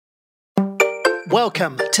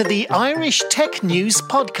Welcome to the Irish Tech News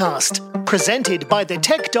Podcast, presented by the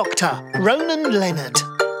Tech Doctor, Ronan Leonard.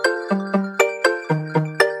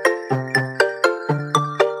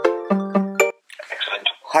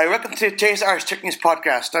 Hi, welcome to today's Irish Tech News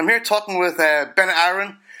Podcast. I'm here talking with Bennett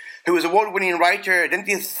Arron, who is an award-winning writer,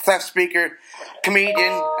 identity theft speaker,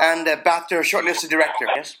 comedian, and BAFTA shortlisted director.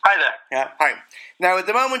 Yes. Hi there. Yeah. Hi. Now, at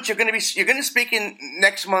the moment, you're going to speak in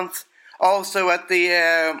next month, also at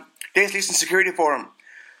the Days Leasing Security Forum.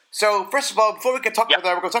 So, first of all, before we get talk about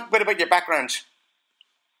that, we're going to talk a bit about your background.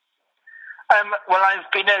 Well, I've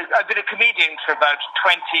been a comedian for about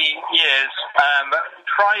 20 years.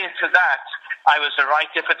 Prior to that, I was a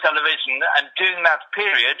writer for television, and during that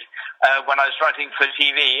period, when I was writing for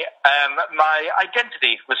TV, my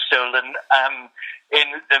identity was stolen in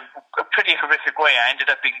a pretty horrific way. I ended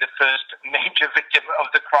up being the first major victim of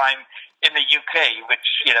the crime in the UK, which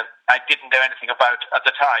I didn't know anything about at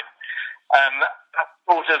the time.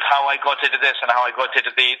 Thought of how I got into this and how I got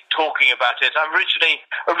into the talking about it. I'm originally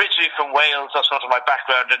from Wales. That's sort of my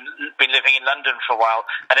background, and been living in London for a while.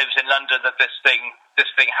 And it was in London that this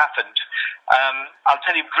thing happened. I'll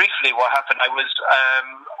tell you briefly what happened. I was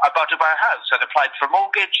about to buy a house. I'd applied for a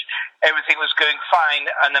mortgage. Everything was going fine,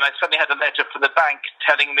 and then I suddenly had a letter from the bank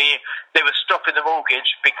telling me they were stopping the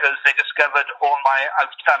mortgage because they discovered all my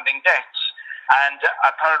outstanding debts. And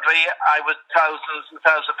apparently I was thousands and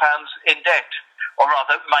thousands of pounds in debt, or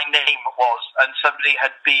rather my name was, and somebody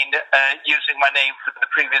had been using my name for the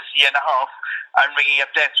previous year and a half and ringing up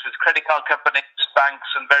debts with credit card companies, banks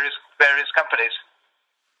and various companies.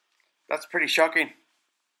 That's pretty shocking.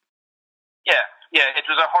 Yeah, it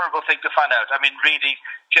was a horrible thing to find out. I mean, really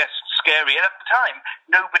just scary. And at the time,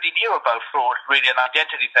 nobody knew about fraud, really, and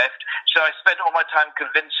identity theft. So I spent all my time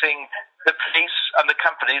convincing the police and the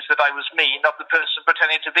companies that I was me, not the person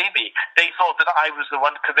pretending to be me. They thought that I was the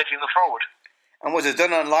one committing the fraud. And was it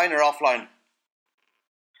done online or offline?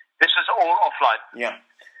 This was all offline. Yeah.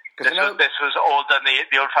 This was all done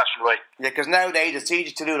the old-fashioned way. Yeah, because nowadays it's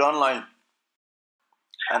easy to do it online.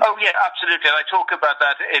 Oh yeah, absolutely. And I talk about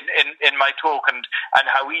that in my talk and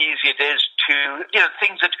how easy it is to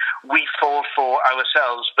things that we fall for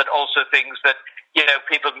ourselves, but also things that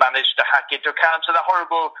people manage to hack into accounts, and the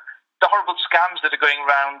horrible scams that are going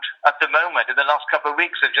around at the moment. In the last couple of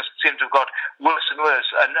weeks, they just seem to have got worse and worse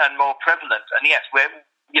and more prevalent. And yes, we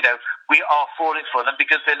are falling for them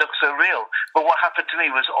because they look so real. But what happened to me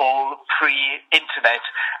was all pre-internet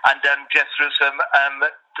and just through some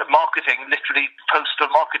marketing, literally postal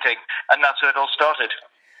marketing, and that's how it all started.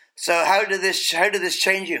 So how did this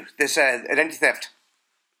change you? This identity theft?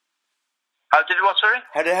 How did it what? Sorry.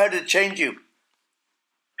 How did it change you?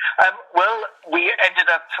 Well, we ended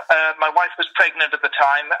up, my wife was pregnant at the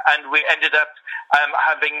time, and we ended up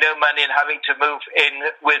having no money and having to move in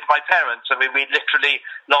with my parents. I mean, we literally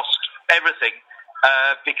lost everything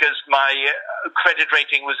because my credit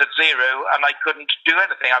rating was at zero and I couldn't do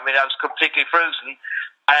anything. I mean, I was completely frozen,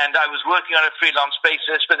 and I was working on a freelance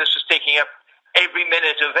basis, but this was taking up every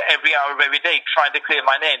minute of every hour of every day trying to clear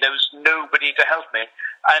my name. There was nobody to help me.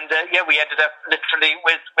 And we ended up literally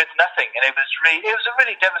with nothing, and it was a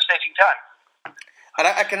really devastating time. And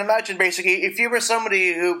I can imagine, basically, if you were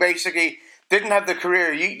somebody who basically didn't have the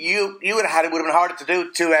career you would have had, it would have been harder to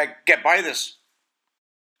do to get by this.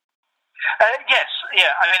 Yes,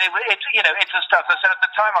 yeah. I mean, it's a stuff. I said at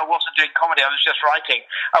the time I wasn't doing comedy; I was just writing.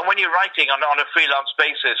 And when you're writing on a freelance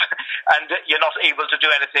basis, and you're not able to do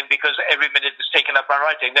anything because every minute is taken up by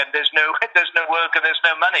writing, then there's no work and there's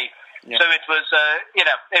no money. Yeah. So it was,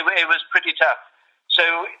 it was pretty tough. So,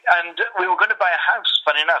 and we were going to buy a house,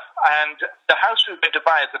 funny enough, and the house we were going to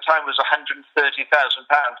buy at the time was £130,000.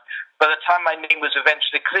 By the time my name was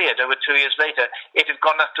eventually cleared, over 2 years later, it had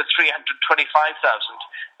gone up to £325,000,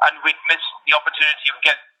 and we'd missed the opportunity of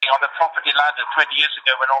getting on the property ladder 20 years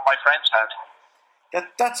ago when all my friends had.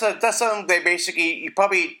 That's something they basically, you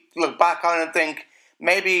probably look back on and think,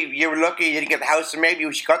 maybe you were lucky you didn't get the house, and maybe you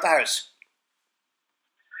got the house.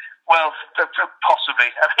 Well, possibly.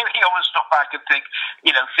 I mean, you always look back and think,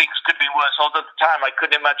 things could be worse. Although at the time, I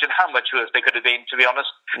couldn't imagine how much worse they could have been, to be honest.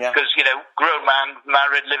 Because, grown man,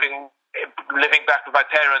 married, living back with my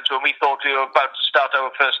parents when we thought we were about to start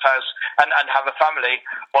our first house and have a family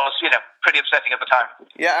was, pretty upsetting at the time.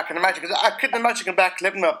 Yeah, I can imagine. Because I couldn't imagine going back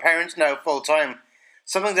living with my parents now full time.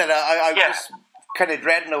 Something that I just kind of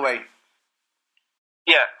dread in a way.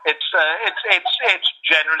 Yeah, it's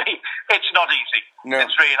generally, it's not easy. No.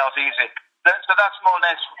 It's really not easy. So that's more or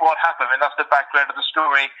less what happened, and that's the background of the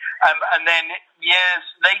story. And then years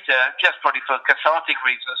later, just probably for cathartic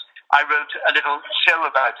reasons, I wrote a little show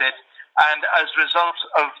about it, And as a result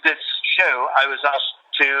of this show, I was asked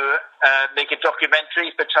to make a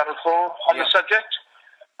documentary for Channel 4 on the subject.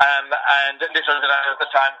 And little did I know at the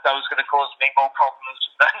time that was going to cause me more problems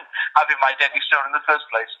than having my identity stolen in the first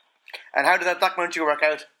place. And how did that documentary work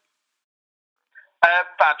out?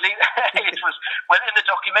 Badly. It was, well, in the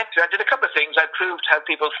documentary, I did a couple of things. I proved how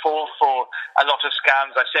people fall for a lot of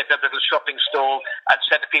scams. I set up a little shopping stall and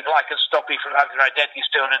said to people, I can stop you from having your identity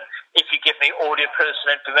stolen if you give me all your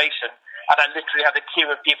personal information. And I literally had a queue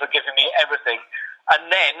of people giving me everything.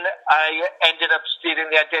 And then I ended up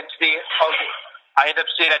stealing the identity of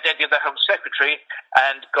the Home Secretary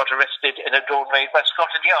and got arrested in a dawn raid by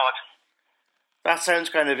Scotland Yard. That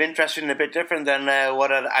sounds kind of interesting and a bit different than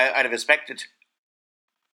what I'd have expected.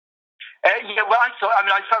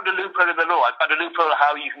 I found a loophole in the law. I found a loophole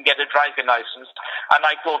how you can get a driving license, and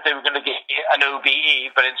I thought they were going to give me an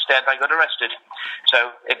OBE, but instead I got arrested.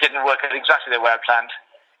 So it didn't work out exactly the way I planned.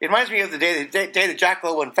 It reminds me of the day the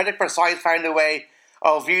Jackal when Frederick Forsyth found a way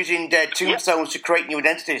of using dead tombstones to create new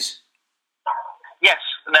identities. Yes,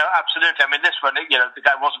 no, absolutely. I mean, this one, the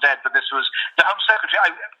guy wasn't dead, but this was the Home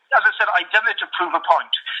Secretary. As I said, I'd done it to prove a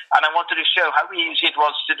point, and I wanted to show how easy it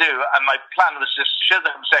was to do. And my plan was just to show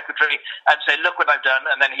the Home Secretary and say, look what I've done,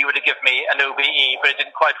 and then he would have given me an OBE, but it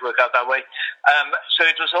didn't quite work out that way. So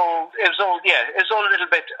it was all a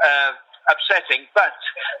little bit upsetting. But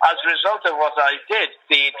as a result of what I did,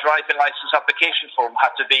 the driving license application form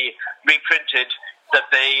had to be reprinted. That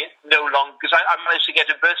they no longer, because I managed to get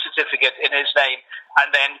a birth certificate in his name and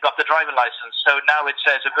then got the driving license. So now it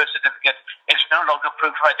says a birth certificate is no longer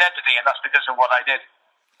proof of identity, and that's because of what I did.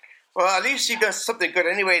 Well, at least you got something good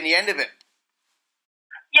anyway in the end of it.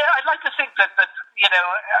 Yeah, I'd like to think that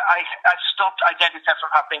I stopped identity theft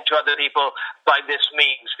from happening to other people by this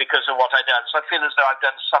means because of what I've done. So I feel as though I've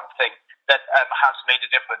done something that has made a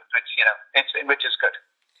difference, which is good.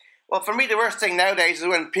 Well, for me, the worst thing nowadays is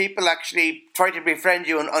when people actually try to befriend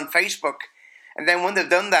you on Facebook, and then when they've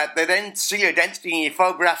done that, they then see your identity and your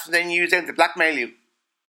photographs and then use them to blackmail you.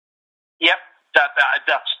 Yep, that's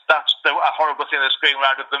a horrible thing that's going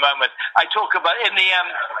around at the moment. I talk about in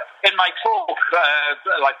my talk,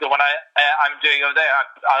 like the one I'm doing over there.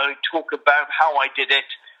 I talk about how I did it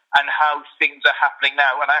and how things are happening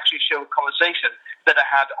now, and I actually show a conversation that I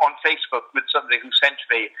had on Facebook with somebody who sent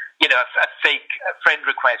me, a fake friend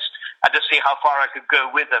request, and to see how far I could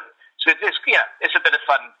go with them. So it's a bit of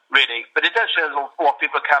fun, really, but it does show what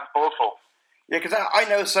people can fall for. Yeah, because I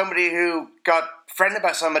know somebody who got friended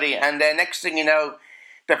by somebody, and next thing you know,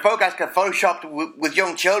 their photographs got photoshopped with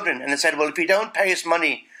young children, and they said, well, if you don't pay us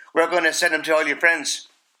money, we're going to send them to all your friends.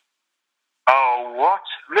 Oh, what?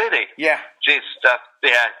 Really? Yeah. Jeez,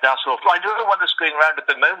 that's awful. I know the one that's going around at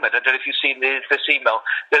the moment. I don't know if you've seen this email.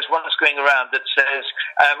 There's one that's going around that says,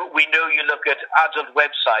 we know you look at adult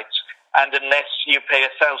websites, and unless you pay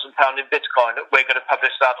 £1,000 in Bitcoin, we're going to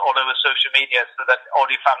publish that all over social media so that all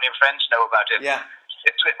your family and friends know about it. Yeah.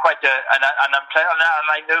 It's quite and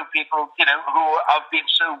I know people, who have been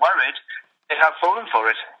so worried they have fallen for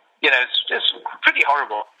it. It's just pretty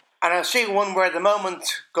horrible. And I see one where at the moment,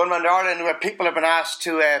 going around Ireland, where people have been asked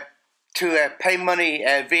to pay money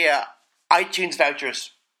via iTunes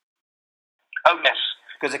vouchers. Oh, yes.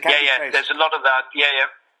 Because it can't be traced. There's a lot of that.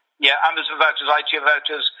 Yeah, Amazon vouchers, iTunes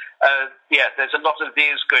vouchers. There's a lot of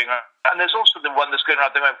these going on. And there's also the one that's going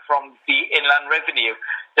around from the Inland Revenue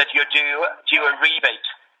that you're due a rebate.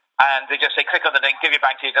 And they just say, click on the link, give your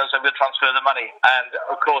bank details, and we'll transfer the money. And,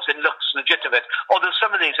 of course, it looks legitimate. Although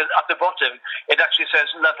some of these, at the bottom, it actually says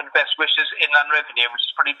love and best wishes, Inland Revenue, which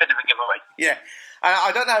is probably a bit of a giveaway. Yeah.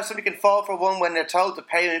 I don't know how somebody can fall for one when they're told to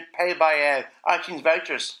pay by iTunes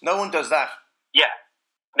vouchers. No one does that. Yeah.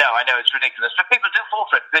 No, I know, it's ridiculous. But people do fall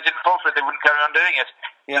for it. If they didn't fall for it, they wouldn't carry on doing it.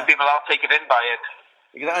 Yeah. So people are taken in by it.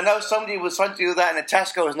 Because I know somebody was trying to do that in a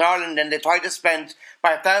Tesco's in Ireland, and they tried to spend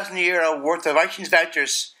about €1,000 worth of iTunes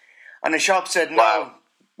vouchers. And the shop said, no, wow.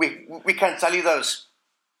 we can't sell you those.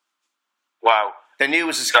 Wow. They knew it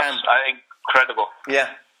was a scam. That's incredible. Yeah.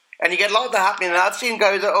 And you get a lot of that happening. And I've seen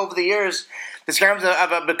guys over the years, the scams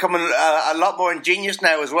have become a lot more ingenious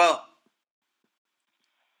now as well.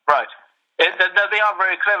 Right. They are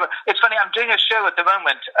very clever. It's funny, I'm doing a show at the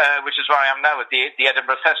moment, which is where I am now at the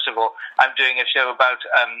Edinburgh Festival. I'm doing a show about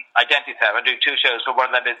identity theft. I'm doing two shows, but one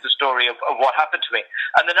of them is the story of what happened to me.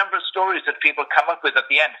 And the number of stories that people come up with at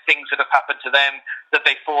the end, things that have happened to them, that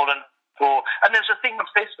they've fallen for. And there's a thing on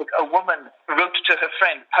Facebook, a woman wrote to her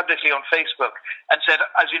friend publicly on Facebook and said,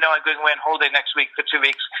 as you know, I'm going away on holiday next week for 2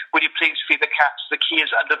 weeks. Would you please feed the cats? The key is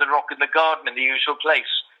under the rock in the garden in the usual place.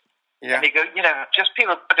 Yeah. And you go, just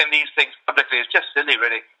people putting these things publicly is just silly,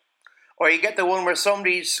 really. Or you get the one where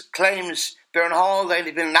somebody claims they're on holiday,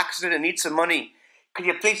 they've been in an accident and need some money. could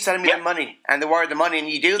you please send me the money? And they wire the money, and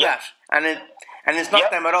you do that. And it's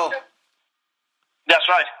not them at all. That's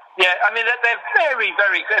right. Yeah, I mean, they're very,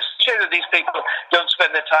 very good. It's true that these people don't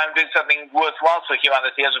spend their time doing something worthwhile for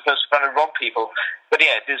humanity as opposed to trying to rob people. But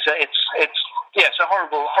yeah, it's a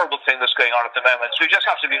horrible, horrible thing that's going on at the moment. So we just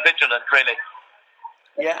have to be vigilant, really.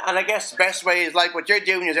 Yeah, and I guess the best way is like what you're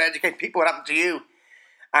doing is educate people what happened to you.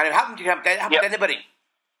 And it happened to you, it happened to anybody.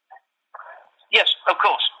 Yes, of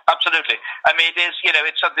course, absolutely. I mean, it is,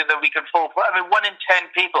 it's something that we can fall for. I mean, 1 in 10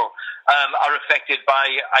 people are affected by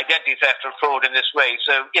identity theft or fraud in this way.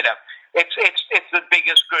 So, it's the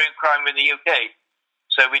biggest growing crime in the UK.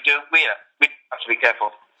 So we have to be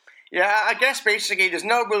careful. Yeah, I guess basically there's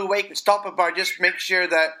no real way to stop it, but just make sure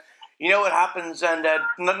that you know what happens and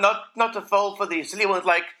not to fall for the silly ones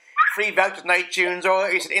like free vouchers on iTunes or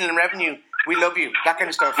is it Inland Revenue? We love you, that kind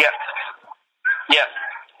of stuff. Yeah.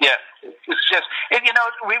 It's just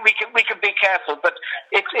we can be careful, but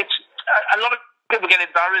it's a lot of people get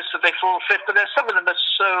embarrassed that they fall for it, but there's some of them that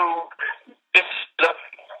are so difficult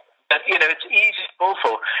that it's easy to fall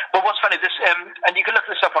for. But what's funny, this and you can look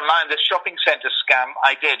this up online. This shopping centre scam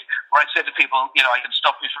I did, where I said to people, I can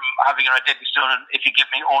stop you from having your identity stolen if you give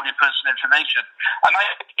me all your personal information. And I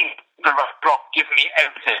think the rock give me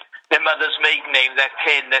everything. Their mother's maiden name, their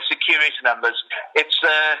PIN, their security numbers. It's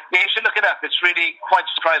you should look it up. It's really quite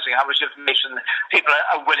surprising how much information people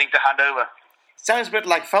are willing to hand over. Sounds a bit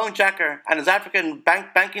like Phone Jacker and his African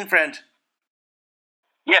banking friend.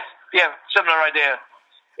 Yeah, similar idea.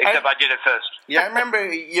 Except I did it first. Yeah, I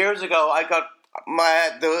remember years ago I got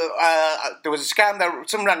there was a scam that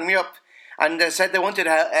someone rang me up and they said they wanted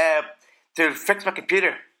to fix my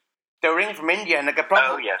computer. They were ringing from India and I got a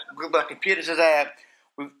problem. Oh, yes. My computer says,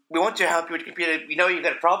 we want to help you with the computer. We know you've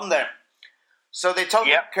got a problem there. So they told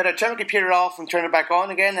me, could I turn the computer off and turn it back on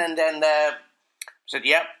again? And then I said,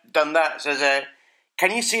 yep, done that. Says,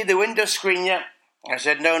 can you see the Windows screen yet? I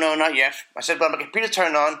said, no, not yet. I said, well, my computer's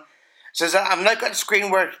turned on. Says, I've not got the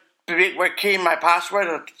screen where keying my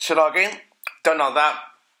password to log in. Done all that.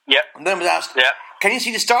 Yep. And then I was asked, can you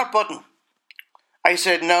see the start button? I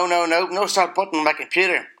said, no start button on my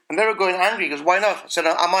computer. And they were going angry. He goes, why not? I said,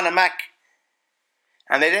 I'm on a Mac.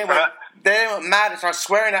 And they went mad and started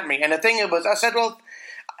swearing at me. And the thing was, I said, well,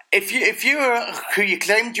 if you were who you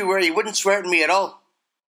claimed you were, you wouldn't swear at me at all.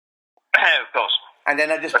 Of course. And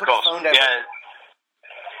then I just put the phone down.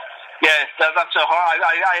 Yeah, that's so hard.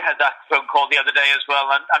 I had that phone call the other day as well,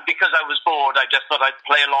 and because I was bored, I just thought I'd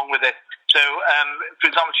play along with it. So, for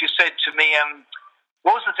example, she said to me,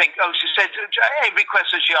 what was the thing? Oh, she said, every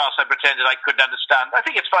question she asked, I pretended I couldn't understand. I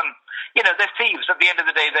think it's fun. They're thieves. At the end of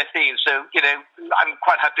the day, they're thieves. So, I'm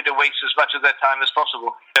quite happy to waste as much of their time as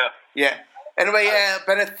possible. Yeah. Anyway,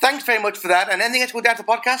 Bennett, thanks very much for that. And anything else you want to add to the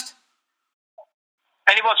podcast?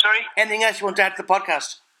 Any what, sorry? Anything else you want to add to the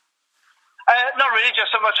podcast? Not really,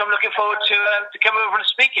 just so much I'm looking forward to come over and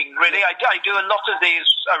speaking, really. I do a lot of these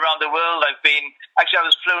around the world. I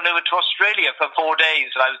was flown over to Australia for 4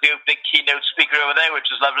 days, and I was the opening keynote speaker over there,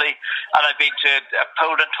 which was lovely. And I've been to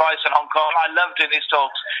Poland twice and Hong Kong. I love doing these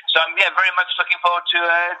talks. So I'm very much looking forward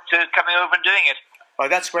to coming over and doing it.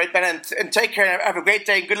 Well, that's great, Ben. And take care. Have a great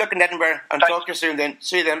day. Good luck in Edinburgh. And talk to you soon then.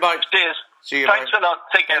 See you then. Bye. Cheers. See you. Thanks a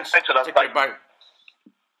lot. Take care. Thanks a lot. Bye.